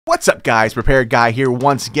What's up guys, Prepared Guy here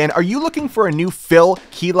once again. Are you looking for a new fill,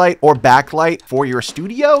 key light, or backlight for your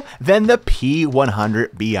studio? Then the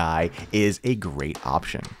P100-Bi is a great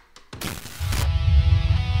option.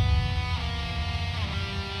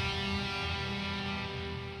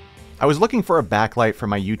 I was looking for a backlight for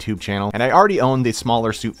my YouTube channel, and I already owned the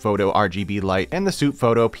smaller Sutefoto RGB light and the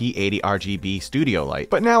Sutefoto P80 RGB studio light.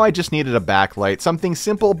 But now I just needed a backlight, something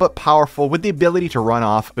simple but powerful with the ability to run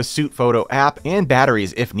off the Sutefoto app and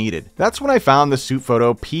batteries if needed. That's when I found the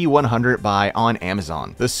Sutefoto P100-Bi on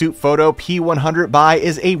Amazon. The Sutefoto P100-Bi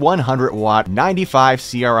is a 100 watt 95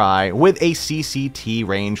 CRI with a CCT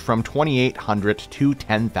range from 2800 to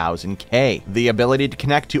 10,000 K. The ability to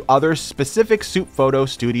connect to other specific Sutefoto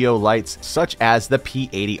studio lights such as the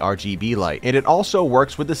P80 RGB light, and it also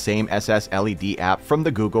works with the same SS LED app from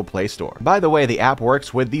the Google Play Store. By the way, the app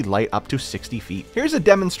works with the light up to 60 feet. Here's a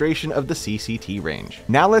demonstration of the CCT range.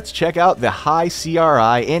 Now let's check out the high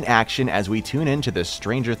CRI in action as we tune into the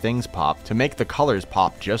Stranger Things pop to make the colors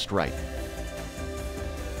pop just right.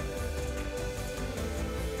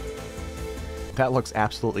 That looks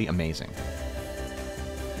absolutely amazing.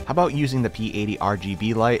 How about using the P80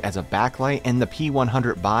 RGB light as a backlight and the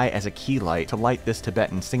P100-Bi as a key light to light this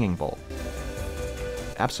Tibetan singing bowl?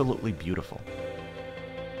 Absolutely beautiful.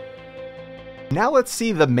 Now let's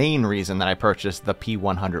see the main reason that I purchased the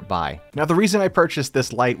P100-Bi. Now the reason I purchased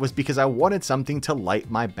this light was because I wanted something to light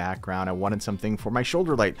my background. I wanted something for my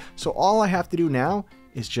shoulder light. So all I have to do now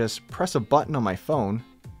is just press a button on my phone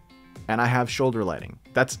and I have shoulder lighting.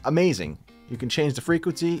 That's amazing. You can change the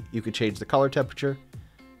frequency, you can change the color temperature,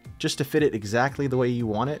 just to fit it exactly the way you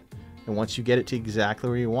want it. And once you get it to exactly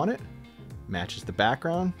where you want it, matches the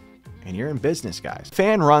background, and you're in business, guys.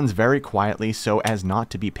 Fan runs very quietly so as not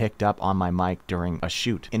to be picked up on my mic during a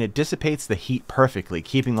shoot, and it dissipates the heat perfectly,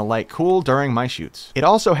 keeping the light cool during my shoots. It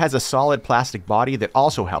also has a solid plastic body that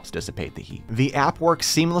also helps dissipate the heat. The app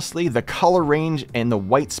works seamlessly, the color range and the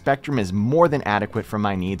white spectrum is more than adequate for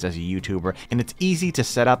my needs as a YouTuber, and it's easy to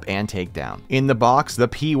set up and take down. In the box, the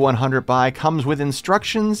P100-Bi comes with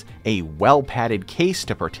instructions, a well-padded case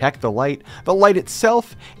to protect the light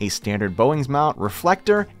itself, a standard Bowens mount,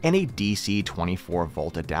 reflector, and a DC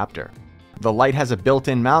 24-volt adapter. The light has a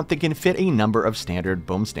built-in mount that can fit a number of standard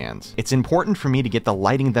boom stands. It's important for me to get the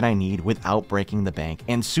lighting that I need without breaking the bank,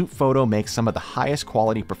 and Sutefoto makes some of the highest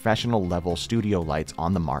quality professional level studio lights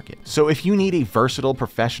on the market. So if you need a versatile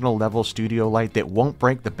professional level studio light that won't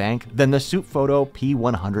break the bank, then the Sutefoto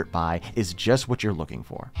P100-Bi is just what you're looking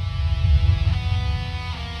for.